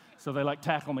 So they like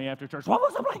tackle me after church. What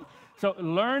was the blank? So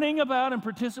learning about and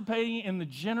participating in the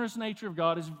generous nature of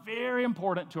God is very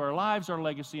important to our lives, our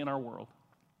legacy, and our world.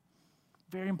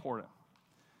 Very important.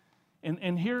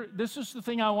 And here, this is the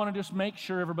thing I want to just make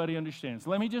sure everybody understands.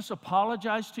 Let me just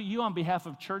apologize to you on behalf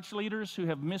of church leaders who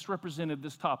have misrepresented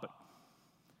this topic.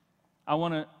 I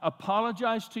want to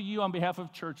apologize to you on behalf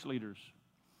of church leaders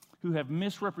who have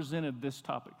misrepresented this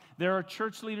topic. There are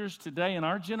church leaders today in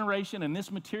our generation, in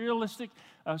this materialistic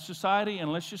society,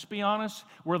 and let's just be honest,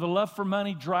 where the love for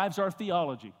money drives our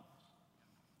theology.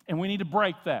 And we need to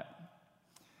break that.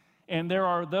 And there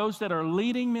are those that are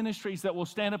leading ministries that will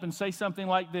stand up and say something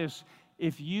like this: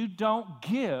 if you don't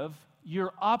give,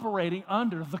 you're operating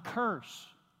under the curse.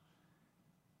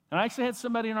 And I actually had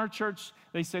somebody in our church,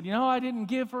 they said, I didn't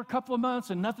give for a couple of months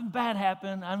and nothing bad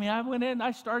happened. I mean, I went in,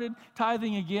 I started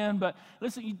tithing again. But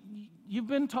listen, you've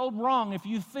been told wrong if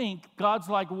you think God's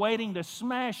like waiting to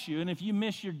smash you, and if you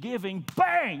miss your giving,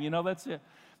 bang, that's it.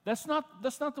 That's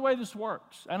not the way this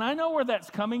works. And I know where that's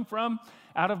coming from,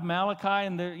 out of Malachi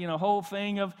and the whole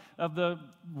thing of the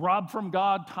rob from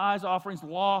God, tithes, offerings,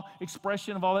 law,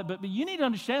 expression of all that. But you need to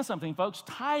understand something, folks.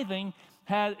 Tithing,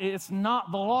 it's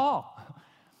not the law.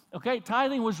 Okay,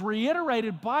 tithing was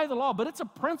reiterated by the law, but it's a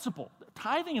principle.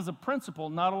 Tithing is a principle,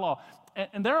 not a law.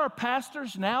 And there are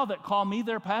pastors now that call me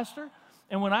their pastor,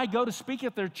 and when I go to speak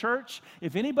at their church,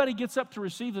 if anybody gets up to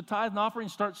receive the tithe and offering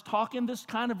and starts talking this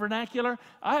kind of vernacular,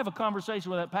 I have a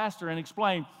conversation with that pastor and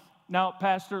explain, now,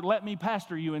 pastor, let me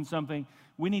pastor you in something.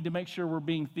 We need to make sure we're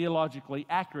being theologically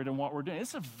accurate in what we're doing.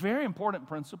 It's a very important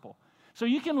principle. So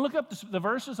you can look up the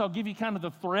verses. I'll give you kind of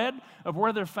the thread of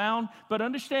where they're found. But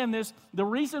understand this, the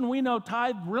reason we know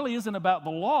tithe really isn't about the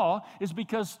law is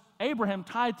because Abraham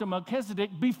tithed to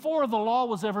Melchizedek before the law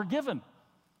was ever given.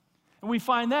 And we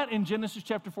find that in Genesis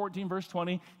chapter 14, verse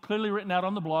 20, clearly written out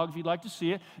on the blog if you'd like to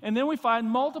see it. And then we find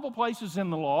multiple places in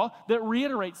the law that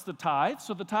reiterates the tithe.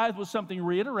 So the tithe was something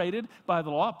reiterated by the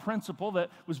law, a principle that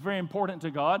was very important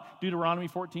to God. Deuteronomy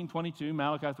 14, 22,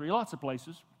 Malachi 3, lots of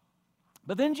places.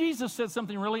 But then Jesus said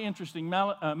something really interesting,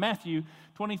 Matthew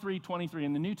 23, 23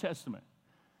 in the New Testament.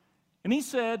 And he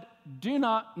said, do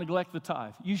not neglect the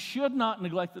tithe. You should not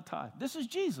neglect the tithe. This is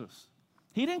Jesus.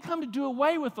 He didn't come to do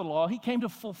away with the law. He came to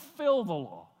fulfill the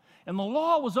law. And the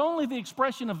law was only the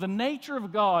expression of the nature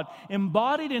of God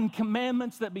embodied in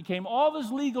commandments that became all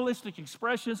those legalistic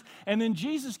expressions. And then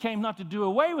Jesus came not to do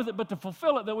away with it, but to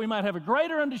fulfill it, that we might have a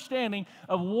greater understanding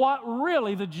of what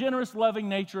really the generous, loving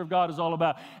nature of God is all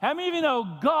about. How many of you know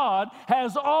God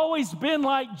has always been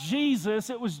like Jesus?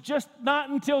 It was just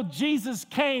not until Jesus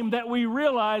came that we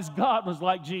realized God was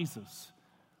like Jesus.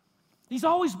 He's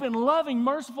always been loving,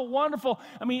 merciful, wonderful.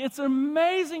 I mean, it's an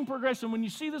amazing progression when you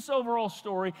see this overall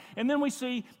story. And then we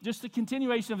see just the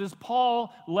continuation of this.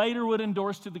 Paul later would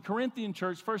endorse to the Corinthian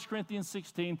church, 1 Corinthians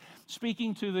 16,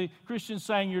 speaking to the Christians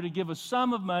saying you're to give a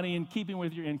sum of money in keeping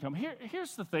with your income.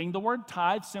 Here's the thing. The word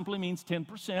tithe simply means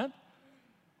 10%.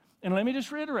 And let me just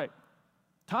reiterate.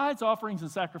 Tithes, offerings, and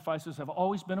sacrifices have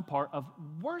always been a part of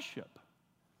worship.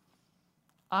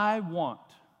 I want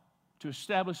to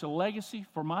establish a legacy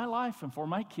for my life and for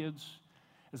my kids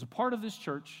as a part of this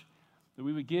church, that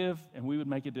we would give and we would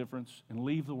make a difference and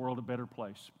leave the world a better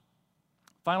place.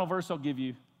 Final verse I'll give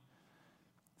you.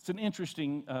 It's an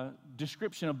interesting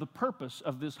description of the purpose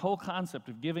of this whole concept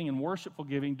of giving and worshipful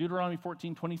giving. Deuteronomy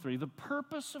 14:23. The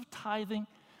purpose of tithing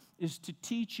is to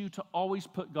teach you to always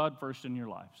put God first in your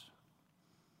lives.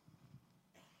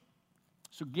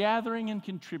 So gathering and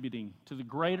contributing to the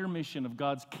greater mission of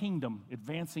God's kingdom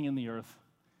advancing in the earth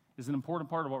is an important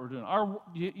part of what we're doing.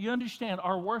 You understand,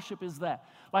 our worship is that.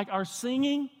 Like our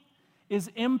singing is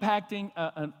impacting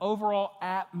an overall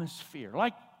atmosphere.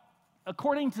 Like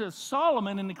according to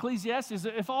Solomon in Ecclesiastes,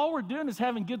 if all we're doing is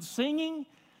having good singing,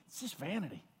 it's just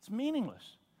vanity. It's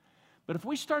meaningless. But if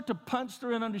we start to punch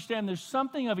through and understand there's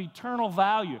something of eternal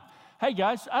value. Hey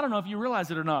guys, I don't know if you realize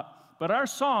it or not, but our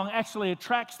song actually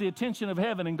attracts the attention of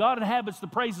heaven, and God inhabits the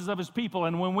praises of his people.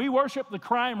 And when we worship, the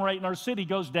crime rate in our city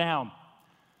goes down.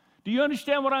 Do you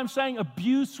understand what I'm saying?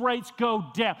 Abuse rates go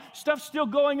down. Stuff's still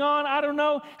going on. I don't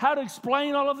know how to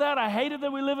explain all of that. I hate it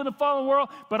that we live in a fallen world.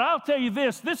 But I'll tell you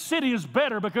this city is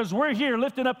better because we're here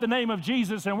lifting up the name of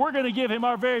Jesus, and we're going to give him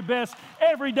our very best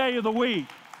every day of the week.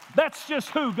 That's just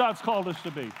who God's called us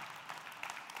to be.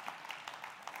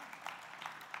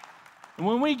 And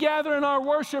when we gather in our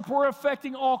worship, we're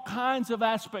affecting all kinds of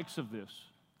aspects of this.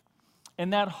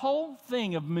 And that whole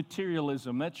thing of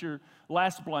materialism, that's your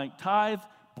last blank, tithe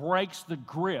breaks the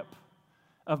grip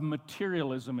of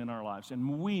materialism in our lives,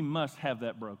 and we must have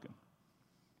that broken.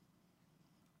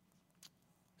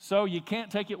 So you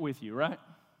can't take it with you, right?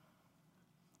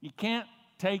 You can't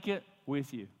take it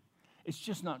with you. It's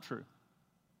just not true.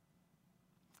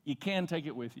 You can take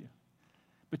it with you.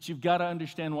 But you've got to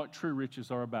understand what true riches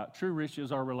are about. True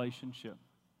riches are relationship.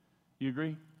 You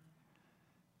agree?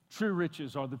 True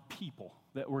riches are the people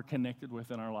that we're connected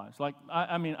with in our lives. Like,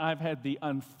 I mean, I've had the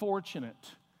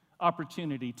unfortunate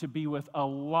opportunity to be with a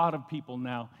lot of people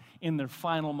now in their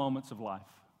final moments of life.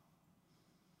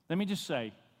 Let me just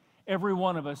say, every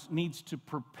one of us needs to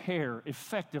prepare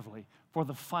effectively for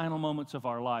the final moments of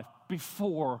our life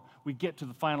before we get to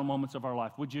the final moments of our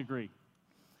life. Would you agree?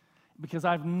 Because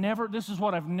this is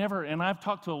what I've never, and I've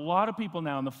talked to a lot of people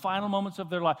now in the final moments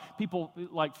of their life, people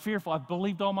like fearful, I've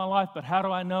believed all my life, but how do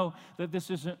I know that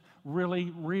this isn't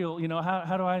really real? You know,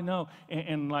 how do I know?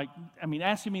 And like, I mean,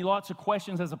 asking me lots of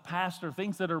questions as a pastor,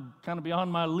 things that are kind of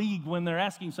beyond my league when they're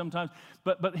asking sometimes.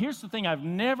 But here's the thing I've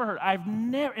never heard,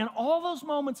 in all those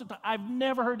moments, I've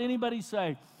never heard anybody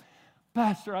say,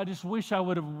 Pastor, I just wish I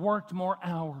would have worked more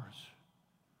hours.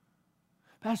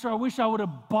 Pastor, I wish I would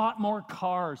have bought more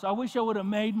cars. I wish I would have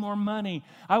made more money.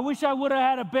 I wish I would have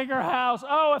had a bigger house.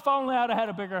 Oh, if only I'd have had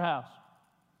a bigger house.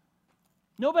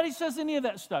 Nobody says any of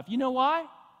that stuff. You know why?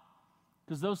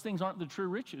 Because those things aren't the true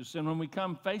riches. And when we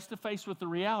come face to face with the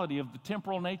reality of the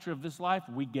temporal nature of this life,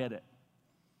 we get it.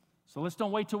 So let's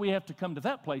don't wait till we have to come to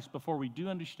that place before we do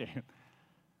understand.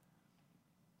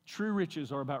 True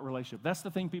riches are about relationship. That's the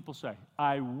thing people say.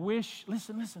 I wish,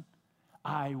 listen.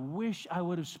 I wish I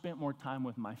would have spent more time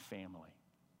with my family.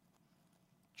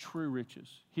 True riches.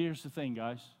 Here's the thing,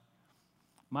 guys.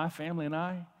 My family and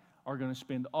I are going to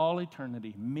spend all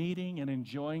eternity meeting and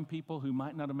enjoying people who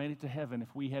might not have made it to heaven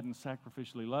if we hadn't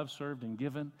sacrificially loved, served, and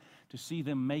given to see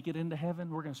them make it into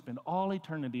heaven. We're going to spend all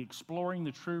eternity exploring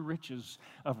the true riches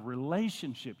of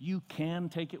relationship. You can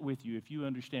take it with you if you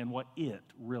understand what it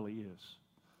really is.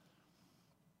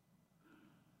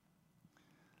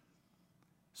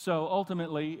 So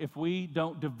ultimately, if we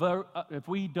don't devote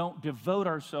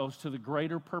ourselves to the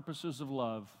greater purposes of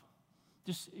love,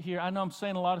 just here, I know I'm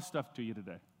saying a lot of stuff to you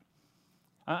today.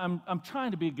 I'm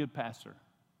trying to be a good pastor.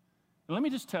 And let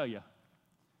me just tell you,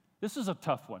 this is a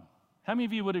tough one. How many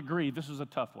of you would agree this is a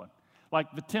tough one?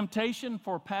 Like the temptation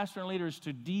for pastor and leaders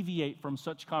to deviate from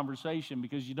such conversation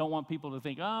because you don't want people to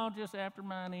think, oh, just after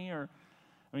money,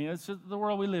 it's the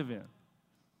world we live in.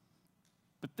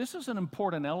 But this is an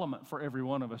important element for every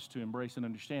one of us to embrace and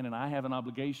understand, and I have an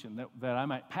obligation that I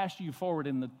might pass you forward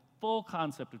in the full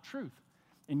concept of truth.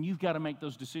 And you've got to make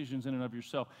those decisions in and of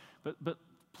yourself. But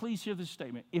please hear this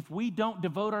statement. If we don't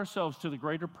devote ourselves to the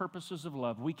greater purposes of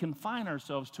love, we confine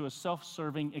ourselves to a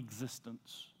self-serving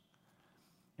existence.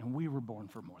 And we were born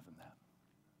for more than that.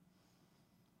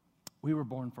 We were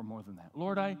born for more than that.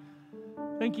 Lord, I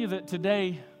thank you that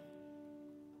today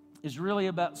is really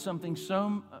about something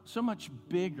so much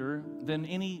bigger than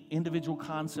any individual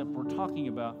concept we're talking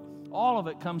about. All of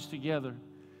it comes together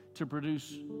to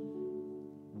produce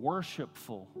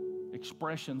worshipful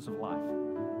expressions of life.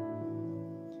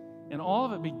 And all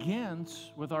of it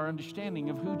begins with our understanding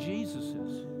of who Jesus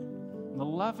is. The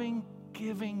loving,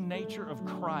 giving nature of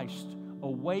Christ,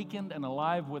 awakened and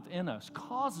alive within us,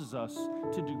 causes us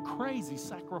to do crazy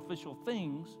sacrificial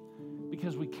things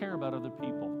because we care about other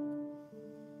people.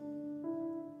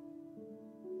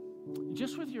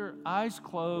 Just with your eyes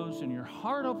closed and your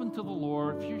heart open to the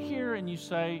Lord, if you're here and you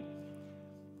say,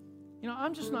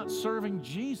 I'm just not serving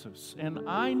Jesus, and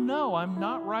I know I'm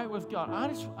not right with God.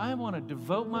 I want to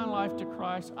devote my life to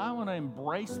Christ. I want to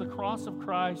embrace the cross of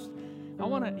Christ.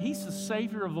 He's the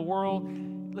Savior of the world.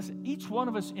 Listen, each one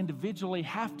of us individually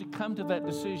have to come to that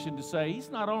decision to say, He's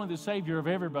not only the Savior of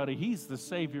everybody, He's the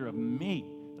Savior of me,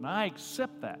 and I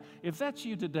accept that. If that's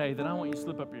you today, then I want you to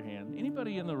slip up your hand.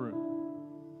 Anybody in the room?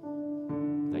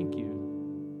 Thank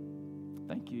you.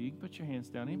 Thank you. You can put your hands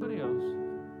down. Anybody else?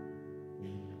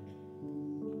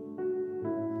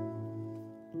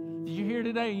 You're here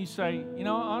today and you say,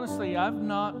 honestly, I've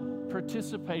not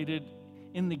participated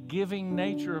in the giving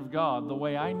nature of God the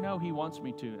way I know He wants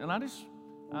me to. And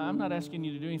I'm not asking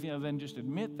you to do anything other than just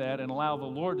admit that and allow the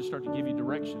Lord to start to give you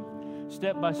direction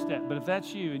step by step. But if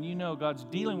that's you and you know God's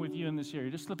dealing with you in this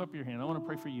area, just slip up your hand. I want to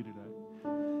pray for you today.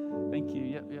 Thank you.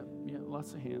 Yep.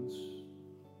 Lots of hands.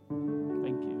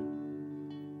 Thank you.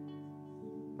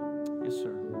 Yes,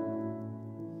 sir.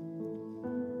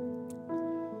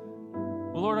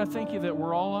 Well, Lord, I thank you that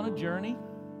we're all on a journey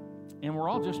and we're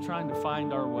all just trying to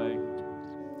find our way.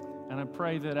 And I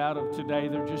pray that out of today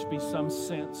there just be some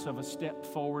sense of a step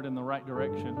forward in the right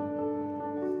direction.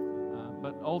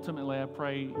 But ultimately, I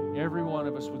pray every one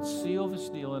of us would seal this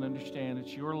deal and understand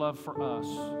it's your love for us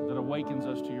that awakens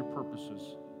us to your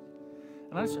purposes.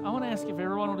 And I want to ask if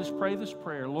everyone will just pray this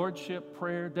prayer, Lordship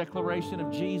prayer, declaration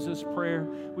of Jesus prayer.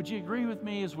 Would you agree with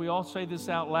me as we all say this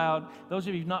out loud? Those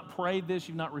of you who've not prayed this,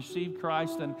 you've not received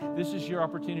Christ, and this is your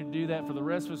opportunity to do that. For the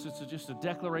rest of us, it's just a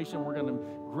declaration. We're going to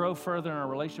grow further in our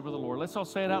relationship with the Lord. Let's all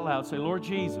say it out loud. Say, Lord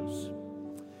Jesus,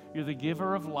 you're the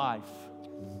giver of life.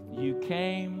 You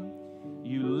came,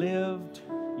 you lived,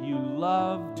 you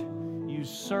loved, you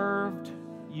served,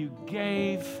 you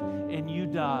gave, and you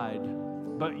died.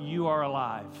 But you are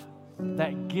alive.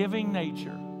 That giving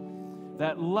nature,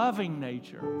 that loving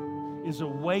nature is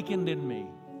awakened in me.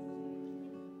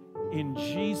 In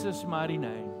Jesus' mighty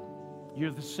name, you're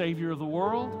the Savior of the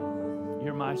world.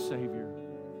 You're my Savior.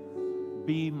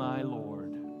 Be my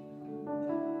Lord.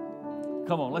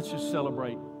 Come on, let's just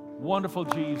celebrate. Wonderful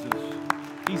Jesus.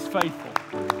 He's faithful.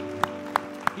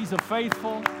 He's a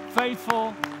faithful,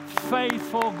 faithful,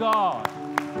 faithful God.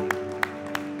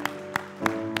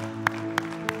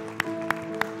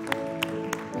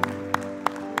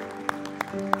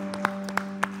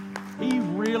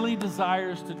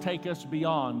 Desires to take us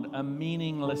beyond a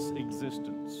meaningless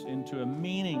existence into a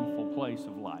meaningful place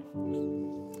of life.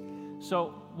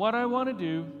 So what I want to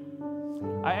do,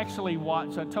 I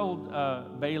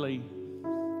told Bailey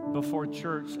before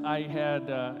church, I had,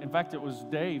 in fact, it was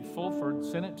Dave Fulford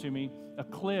sent it to me, a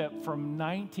clip from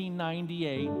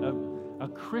 1998 of a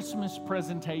Christmas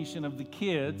presentation of the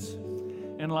kids,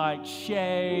 and like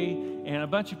Shay and a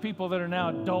bunch of people that are now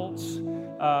adults.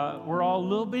 We're all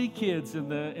little bitty kids in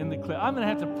the clip. I'm going to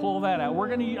have to pull that out.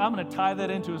 I'm going to tie that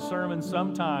into a sermon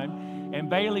sometime. And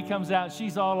Bailey comes out.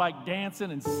 She's all like dancing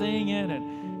and singing,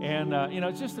 and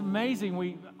it's just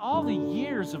amazing. All the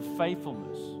years of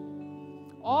faithfulness,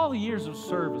 all the years of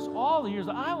service, all the years.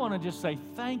 I want to just say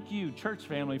thank you, church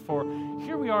family, for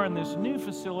here we are in this new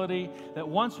facility that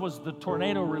once was the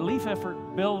tornado relief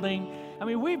effort building. I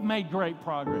mean, we've made great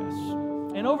progress.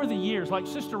 And over the years, like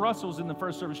Sister Russell was in the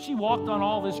first service, she walked on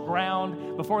all this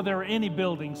ground before there were any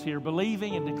buildings here,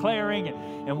 believing and declaring.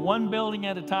 And one building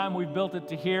at a time, we've built it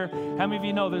to here. How many of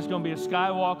you know there's going to be a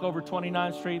skywalk over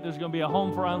 29th Street? There's going to be a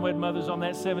home for unwed mothers on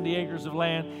that 70 acres of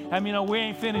land. How many of you know we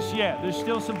ain't finished yet? There's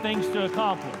still some things to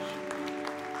accomplish.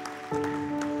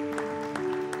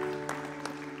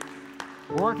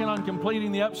 We're working on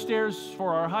completing the upstairs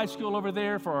for our high school over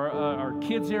there, for our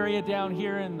kids area down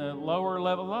here in the lower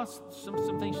level.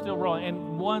 Some things still rolling,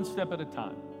 and one step at a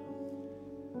time.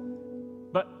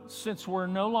 But since we're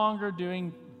no longer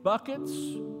doing buckets,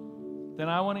 then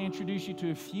I want to introduce you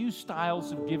to a few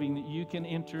styles of giving that you can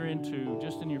enter into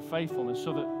just in your faithfulness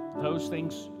so that those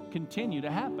things continue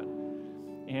to happen.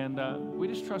 And we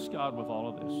just trust God with all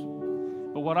of this.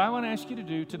 But what I want to ask you to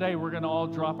do today, we're going to all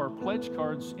drop our pledge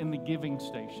cards in the giving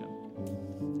station.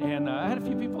 And I had a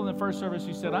few people in the first service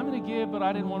who said, I'm going to give, but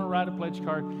I didn't want to write a pledge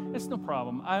card. It's no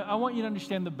problem. I want you to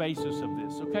understand the basis of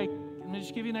this, okay? Let me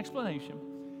just give you an explanation.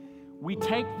 We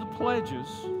take the pledges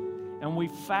and we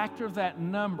factor that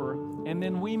number, and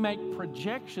then we make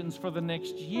projections for the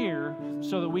next year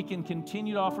so that we can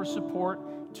continue to offer support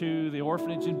to the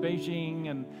orphanage in Beijing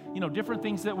and, different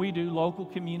things that we do, local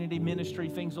community ministry,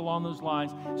 things along those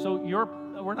lines. So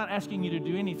we're not asking you to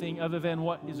do anything other than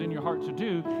what is in your heart to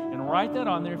do, and write that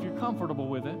on there if you're comfortable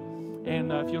with it.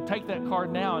 And if you'll take that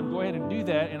card now and go ahead and do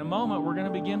that, in a moment we're going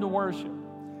to begin to worship.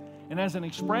 And as an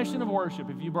expression of worship,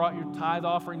 if you brought your tithe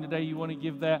offering today, you want to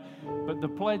give that. But the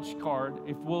pledge card,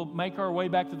 if we'll make our way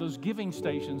back to those giving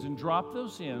stations and drop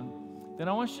those in, then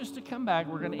I want you just to come back.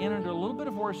 We're going to enter into a little bit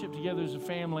of worship together as a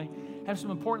family, have some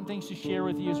important things to share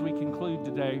with you as we conclude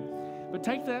today. But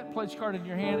take that pledge card in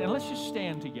your hand and let's just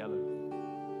stand together.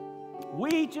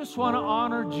 We just want to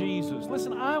honor Jesus.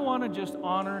 Listen, I want to just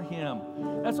honor him.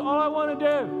 That's all I want to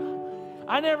do.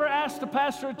 I never asked to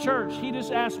pastor a church. He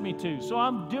just asked me to. So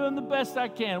I'm doing the best I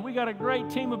can. We got a great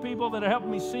team of people that are helping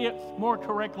me see it more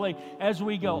correctly as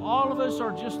we go. All of us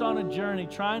are just on a journey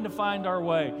trying to find our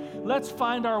way. Let's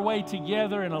find our way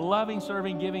together in a loving,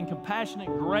 serving, giving, compassionate,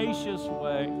 gracious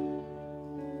way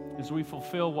as we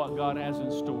fulfill what God has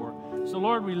in store. So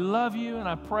Lord, we love you, and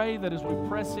I pray that as we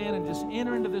press in and just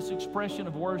enter into this expression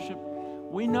of worship,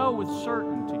 we know with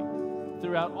certainty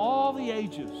throughout all the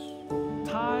ages,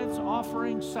 tithes,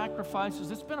 offerings, sacrifices,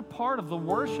 it's been a part of the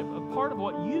worship, a part of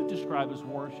what you describe as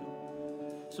worship.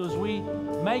 So as we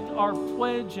make our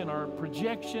pledge and our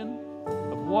projection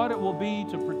of what it will be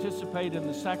to participate in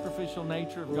the sacrificial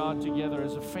nature of God together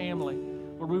as a family,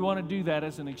 Lord, we want to do that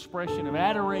as an expression of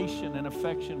adoration and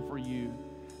affection for you,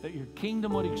 that your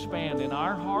kingdom would expand in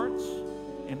our hearts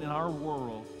and in our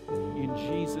world. In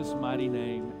Jesus' mighty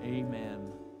name, amen.